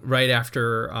long right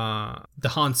after the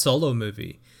Han Solo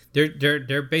movie.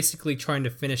 They're basically trying to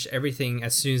finish everything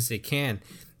as soon as they can.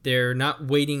 They're not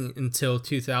waiting until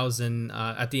 2000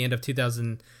 at the end of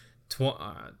 2020.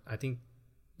 I think,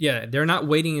 yeah, they're not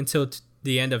waiting until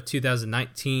the end of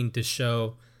 2019 to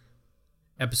show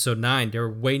Episode 9. They're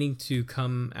waiting to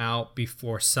come out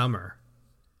before summer.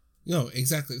 No,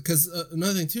 exactly. Because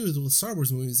another thing too is with Star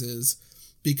Wars movies is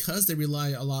because they rely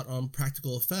a lot on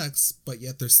practical effects, but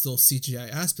yet there's still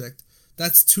CGI aspect.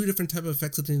 That's two different type of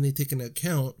effects that they take into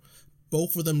account.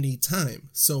 Both of them need time.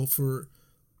 So for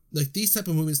like these type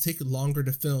of movies take longer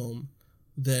to film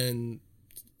than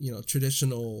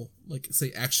traditional like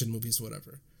say action movies,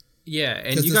 whatever. Yeah,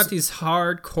 and you got these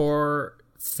hardcore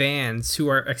fans who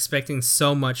are expecting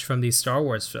so much from these Star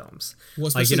Wars films. Well,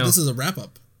 especially this is a wrap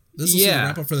up. This is a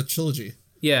wrap up for the trilogy.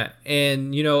 Yeah,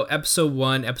 and Episode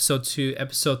 1, Episode 2,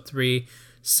 Episode 3.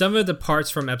 Some of the parts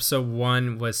from Episode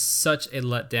 1 was such a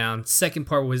letdown. Second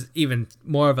part was even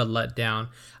more of a letdown.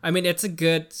 I mean, it's a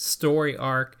good story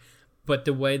arc, but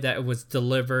the way that it was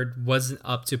delivered wasn't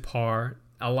up to par.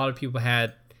 A lot of people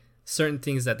had certain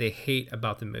things that they hate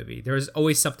about the movie. There was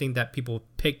always something that people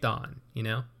picked on,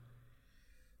 Well,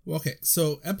 okay,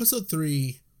 so Episode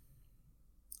 3,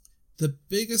 the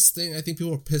biggest thing I think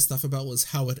people were pissed off about was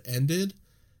how it ended,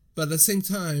 but at the same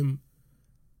time,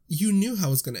 you knew how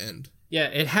it was going to end. Yeah,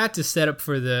 it had to set up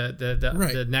for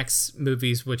the next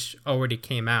movies, which already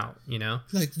came out,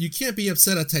 Like, you can't be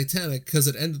upset at Titanic because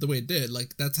it ended the way it did.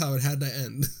 Like, that's how it had to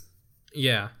end.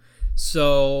 Yeah.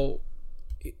 So,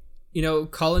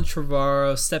 Colin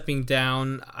Trevorrow stepping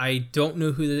down, I don't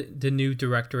know who the new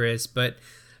director is, but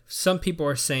some people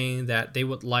are saying that they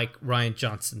would like Rian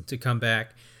Johnson to come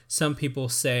back. Some people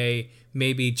say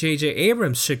maybe J.J.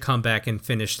 Abrams should come back and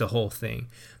finish the whole thing.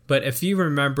 But if you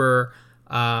remember,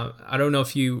 I don't know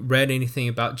if you read anything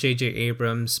about J.J.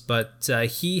 Abrams, but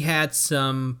he had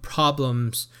some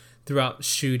problems throughout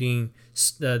shooting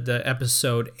the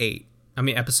Episode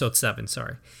 7,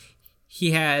 sorry.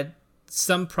 He had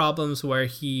some problems where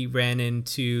he ran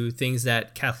into things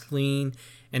that Kathleen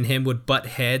and him would butt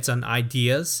heads on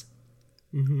ideas.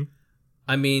 Mm-hmm.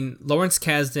 I mean, Lawrence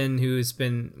Kasdan, who has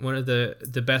been one of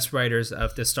the best writers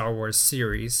of the Star Wars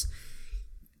series,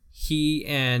 he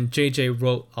and JJ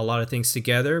wrote a lot of things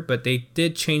together, but they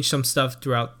did change some stuff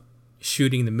throughout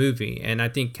shooting the movie. And I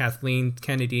think Kathleen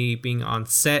Kennedy being on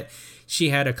set, she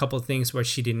had a couple of things where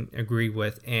she didn't agree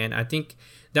with. And I think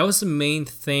that was the main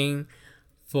thing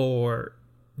for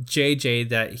JJ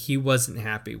that he wasn't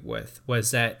happy with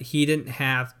was that he didn't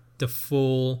have the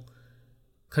full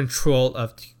control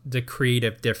of the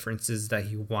creative differences that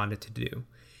he wanted to do.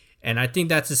 And I think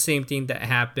that's the same thing that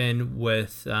happened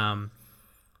with the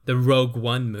Rogue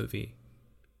One movie.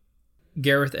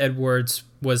 Gareth Edwards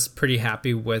was pretty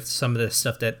happy with some of the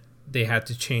stuff that they had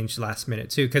to change last minute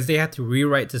too, because they had to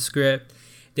rewrite the script,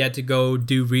 they had to go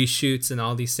do reshoots and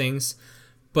all these things.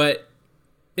 But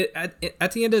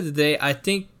at the end of the day, I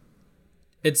think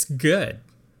it's good.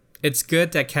 It's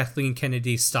good that Kathleen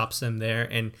Kennedy stops them there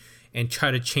and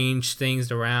try to change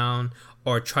things around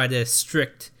or try to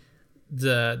strict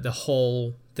the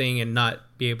whole thing and not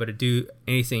be able to do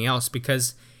anything else,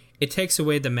 because it takes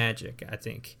away the magic, I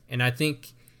think. And I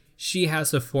think she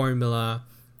has a formula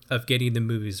of getting the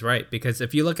movies right, because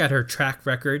if you look at her track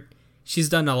record, she's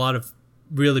done a lot of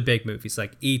really big movies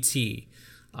like E.T.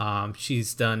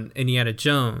 She's done Indiana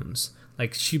Jones.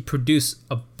 Like, she produced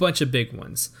a bunch of big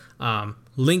ones.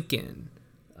 Lincoln.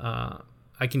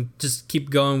 I can just keep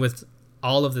going with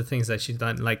all of the things that she's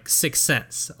done, like Sixth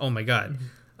Sense. Oh my God.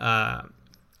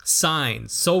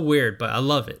 Signs. So weird, but I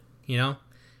love it, you know?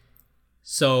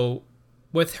 So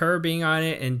with her being on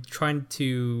it and trying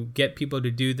to get people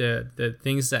to do the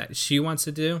things that she wants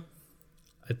to do,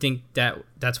 I think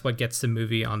that's what gets the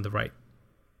movie on the right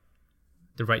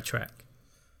track.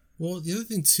 Well, the other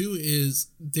thing too is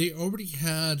they already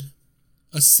had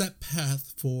a set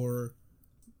path for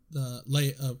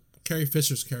the Carrie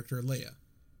Fisher's character, Leia.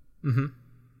 Mm-hmm.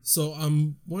 So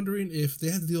I'm wondering if they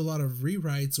had to do a lot of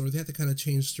rewrites or they had to kind of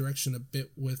change direction a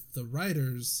bit with the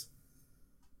writers.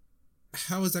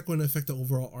 How is that going to affect the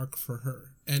overall arc for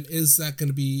her? And is it going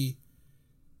to be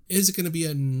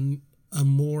a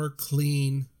more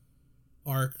clean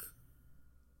arc?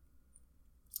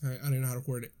 I don't know how to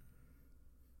word it.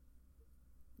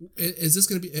 Is this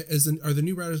going to be, are the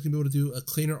new writers going to be able to do a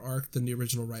cleaner arc than the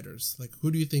original writers? Like,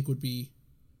 who do you think would be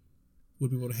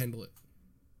able to handle it?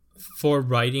 For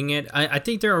writing it, I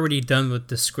think they're already done with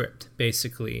the script,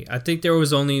 basically. I think there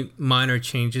was only minor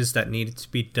changes that needed to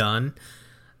be done.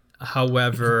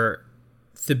 However,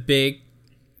 the big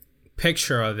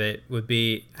picture of it would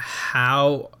be,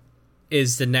 how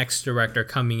is the next director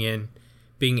coming in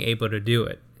being able to do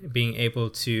it, being able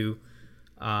to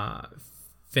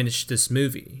finish this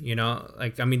movie, you know?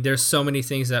 Like, I mean, there's so many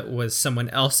things that was someone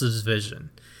else's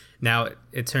vision. Now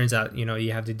it turns out, you know,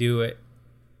 you have to do it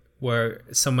where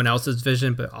someone else's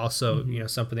vision, but also, you know,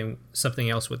 something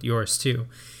else with yours too.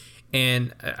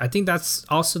 And I think that's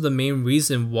also the main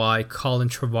reason why Colin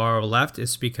Trevorrow left,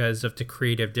 is because of the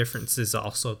creative differences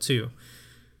also too.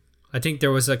 I think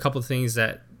there was a couple of things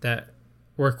that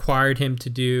required him to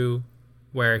do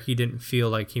where he didn't feel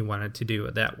like he wanted to do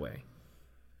it that way.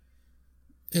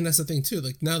 And that's the thing too,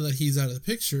 like, now that he's out of the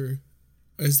picture,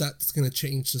 is that going to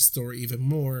change the story even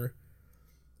more?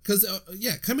 Because,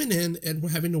 coming in and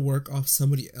having to work off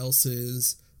somebody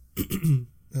else's,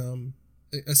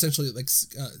 essentially, like,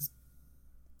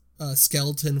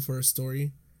 skeleton for a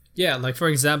story. Yeah, like, for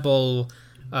example,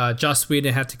 Joss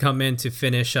Whedon had to come in to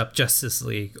finish up Justice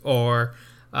League, or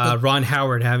Ron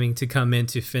Howard having to come in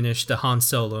to finish the Han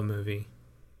Solo movie.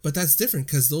 But that's different,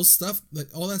 because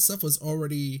all that stuff was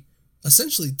already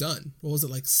essentially done. What was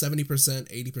it, like 70%,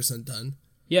 80% done?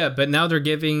 Yeah, but now they're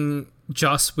giving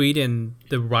Joss Whedon,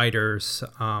 the writers,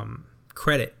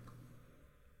 credit.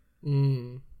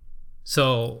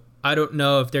 So I don't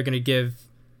know if they're going to give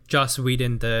Joss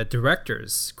Whedon, the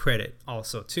directors, credit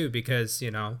also too, because, you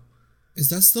know. Is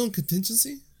that still in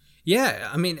contingency? Yeah,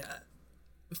 I mean,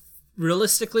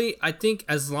 realistically, I think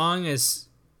as long as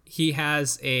he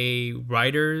has a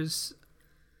writer's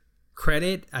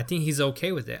credit, I think he's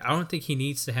okay with it. I don't think he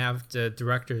needs to have the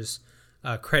director's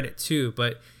credit too,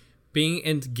 but being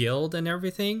in the guild and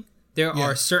everything, there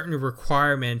are certain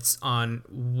requirements on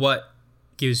what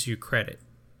gives you credit.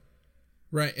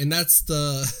 Right, and that's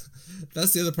the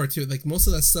other part too. Like, most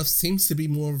of that stuff seems to be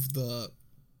more of the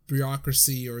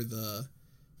bureaucracy or the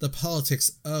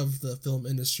politics of the film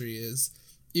industry. Is,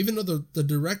 even though the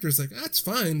director's like, it's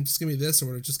fine, just give me this,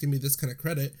 or just give me this kind of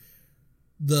credit,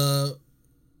 the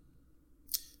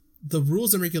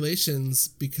rules and regulations,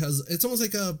 because it's almost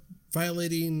like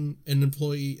violating an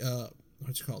employee,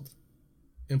 what's it called,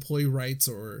 employee rights,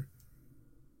 or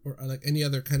like any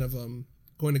other kind of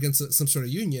going against some sort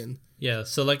of union. Yeah,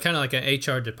 so like kind of like an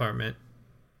HR department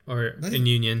or a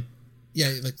union.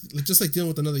 Yeah, like just like dealing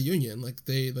with another union. Like,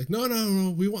 they like,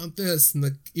 no, we want this, and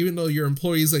like, even though your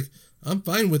employee's like, I'm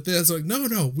fine with this, like,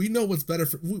 no, we know what's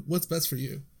best for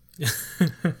you.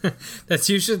 That's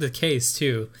usually the case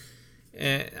too.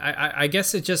 And I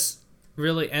guess it just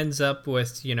really ends up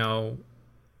with, you know,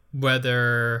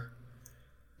 whether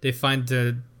they find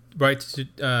the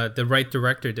right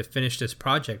director to finish this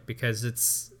project,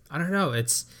 because I don't know,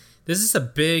 this is a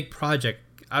big project.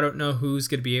 I don't know who's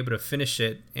going to be able to finish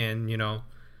it and,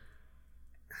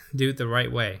 do it the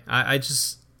right way. I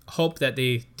just hope that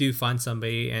they do find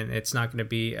somebody and it's not going to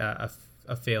be a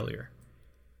failure.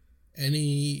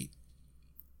 Any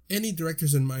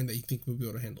directors in mind that you think will be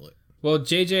able to handle it? Well,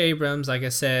 J.J. Abrams, like I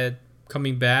said,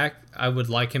 coming back, I would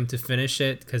like him to finish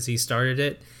it because he started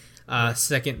it.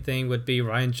 Second thing would be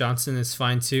Rian Johnson is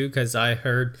fine too, because I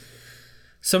heard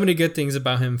so many good things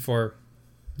about him for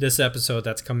this episode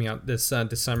that's coming out this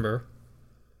December.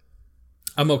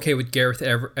 I'm okay with Gareth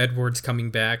Edwards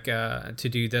coming back to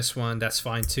do this one. That's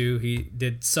fine too. He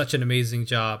did such an amazing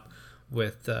job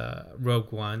with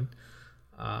Rogue One.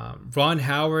 Ron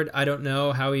Howard, I don't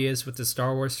know how he is with the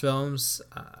Star Wars films.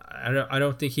 I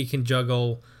don't think he can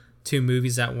juggle 2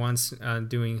 movies at once,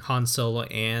 doing Han Solo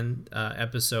and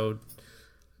Episode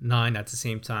 9 at the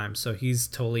same time. So he's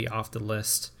totally off the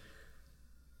list.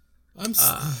 I'm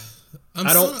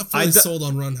still not fully sold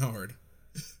on Ron Howard.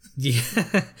 Yeah.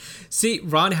 See,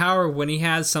 Ron Howard, when he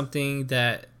has something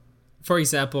that, for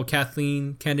example,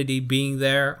 Kathleen Kennedy being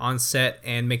there on set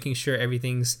and making sure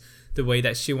everything's the way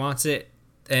that she wants it,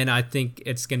 and I think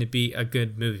it's going to be a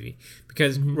good movie.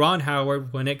 Because Ron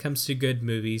Howard, when it comes to good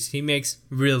movies, he makes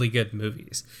really good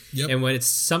movies. Yep. And when it's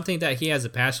something that he has a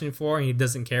passion for, and he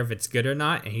doesn't care if it's good or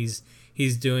not, and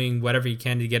he's doing whatever he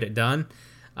can to get it done,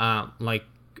 like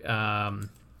the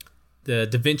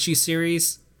Da Vinci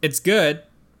series, it's good.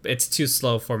 It's too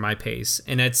slow for my pace,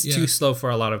 and it's too slow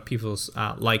for a lot of people's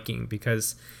liking,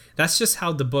 because that's just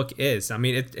how the book is. I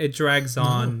mean, it drags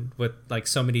on with like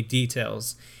so many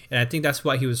details. And I think that's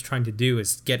what he was trying to do,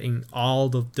 is getting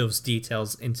all of those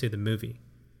details into the movie.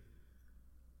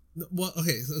 Well,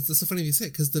 okay, so it's so funny you say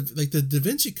it, because the Da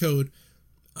Vinci Code,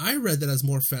 I read that as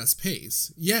more fast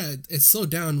paced. Yeah, it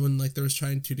slowed down when like they was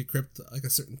trying to decrypt like a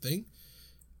certain thing,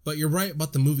 but you're right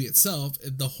about the movie itself.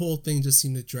 The whole thing just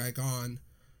seemed to drag on,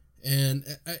 and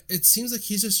it seems like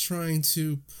he's just trying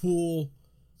to pull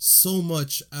so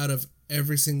much out of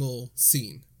every single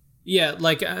scene. Yeah,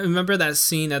 like I remember that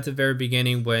scene at the very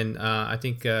beginning when I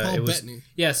think it was Bettany.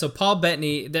 Yeah, so Paul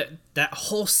Bettany, that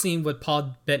whole scene with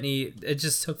Paul Bettany, it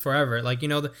just took forever. Like,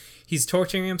 he's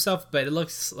torturing himself, but it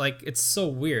looks like it's so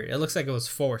weird. It looks like it was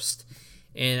forced,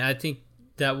 and I think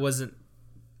that wasn't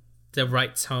the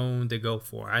right tone to go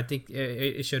for. I think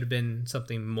it should have been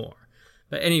something more.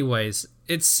 But anyways,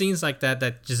 it seems like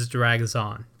that just drags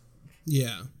on.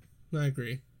 Yeah, I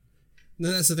agree.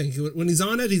 No, that's the thing. When he's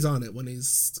on it, he's on it. When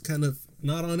he's kind of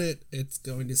not on it, it's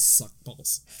going to suck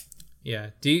balls. Yeah.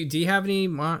 Do you have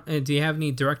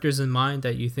any directors in mind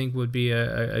that you think would be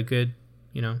a good,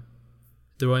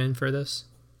 throw in for this?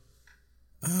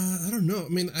 I don't know. I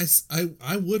mean,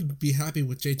 I would be happy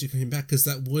with JJ coming back, because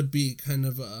that would be kind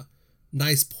of a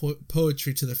nice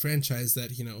poetry to the franchise, that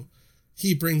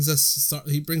he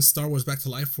brings Star Wars back to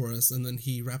life for us, and then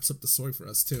he wraps up the story for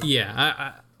us too.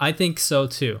 Yeah, I think so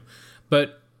too.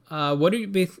 But what do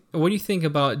you think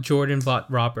about Jordan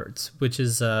Vogt-Roberts, which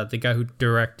is the guy who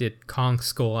directed Kong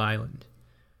Skull Island?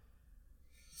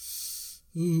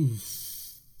 Ooh.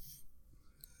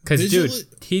 Because dude,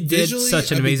 he did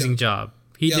such an amazing job.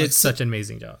 He did such an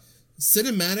amazing job.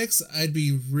 Cinematics, I'd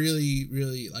be really,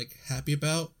 really like happy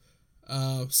about.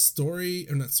 Story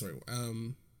or not story. How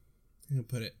can I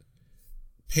put it?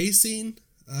 Pacing,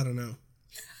 I don't know.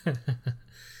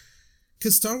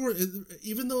 Because Star Wars,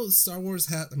 even though Star Wars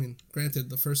had, I mean,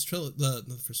 granted, the first trilogy,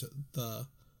 the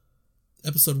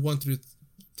episode 1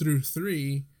 through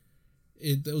 3,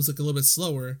 it was like a little bit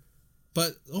slower,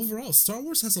 but overall, Star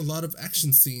Wars has a lot of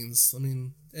action scenes. I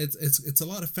mean, it's a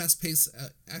lot of fast paced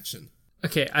action.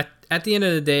 Okay, at the end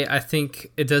of the day, I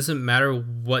think it doesn't matter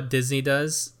what Disney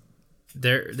does.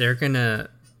 They're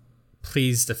gonna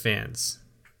please the fans.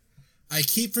 I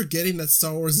keep forgetting that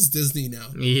Star Wars is Disney now.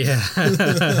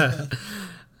 Yeah.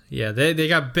 Yeah, they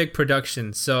got big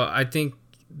production, so I think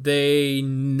they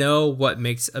know what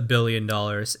makes $1 billion,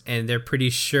 and they're pretty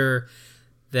sure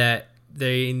that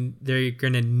they're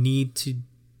gonna need to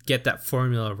get that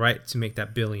formula right to make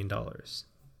that $1 billion.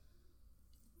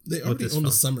 They already own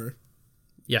the summer.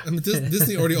 Yeah, I mean,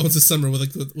 Disney already owns the summer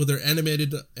with their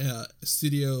animated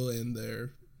studio and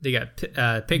their. They got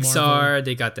Pixar. Marvel.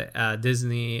 They got the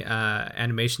Disney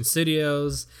Animation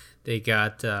Studios. They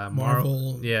got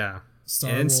Marvel. Yeah,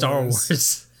 Star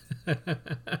Wars.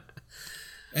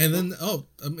 And then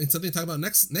something to talk about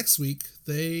next week.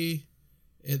 They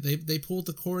pulled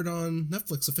the cord on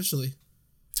Netflix officially.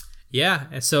 Yeah,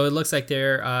 and so it looks like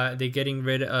they're getting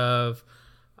rid of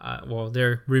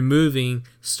they're removing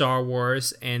Star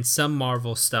Wars and some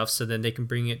Marvel stuff so then they can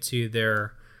bring it to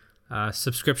their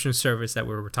subscription service that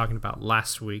we were talking about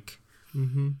last week.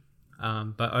 But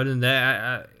other than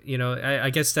that, I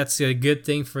guess that's a good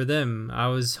thing for them. I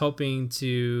was hoping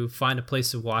to find a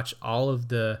place to watch all of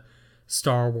the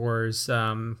Star Wars,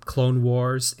 Clone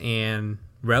Wars, and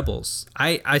Rebels.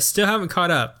 I still haven't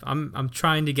caught up. I'm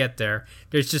trying to get there.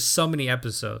 There's just so many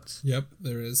episodes. Yep,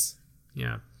 there is.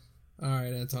 Yeah. All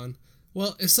right, Anton.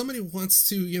 Well, if somebody wants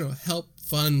to, help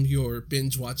fund your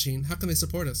binge watching, how can they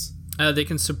support us? They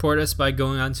can support us by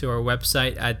going onto our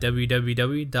website at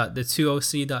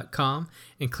www.the2oc.com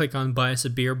and click on Buy Us a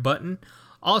Beer button.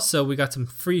 Also, we got some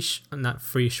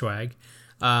swag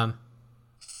on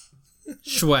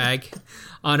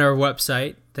our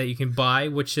website that you can buy,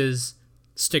 which is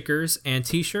stickers and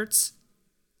t-shirts.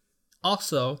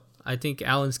 Also, I think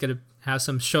Alan's going to have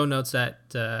some show notes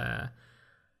that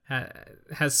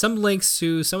has some links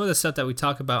to some of the stuff that we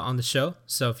talk about on the show.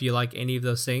 So if you like any of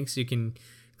those things, you can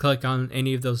click on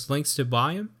any of those links to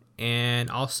buy them.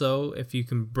 And also, if you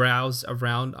can browse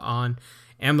around on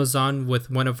Amazon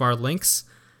with one of our links,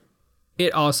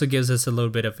 it also gives us a little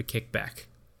bit of a kickback.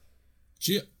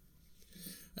 Yeah.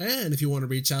 And if you want to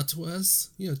reach out to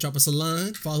us, drop us a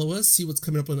line, follow us, see what's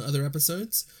coming up on other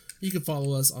episodes. You can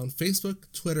follow us on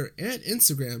Facebook, Twitter, and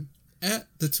Instagram at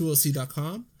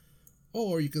the2oc.com.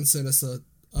 Or you can send us a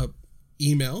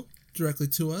email directly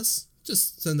to us.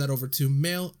 Just send that over to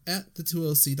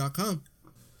mail@the2oc.com.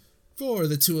 For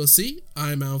the 2OC,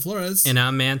 I'm Alan Flores. And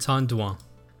I'm Anton Duan.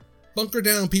 Bunker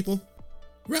down, people.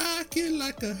 Rocking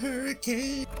like a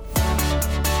hurricane.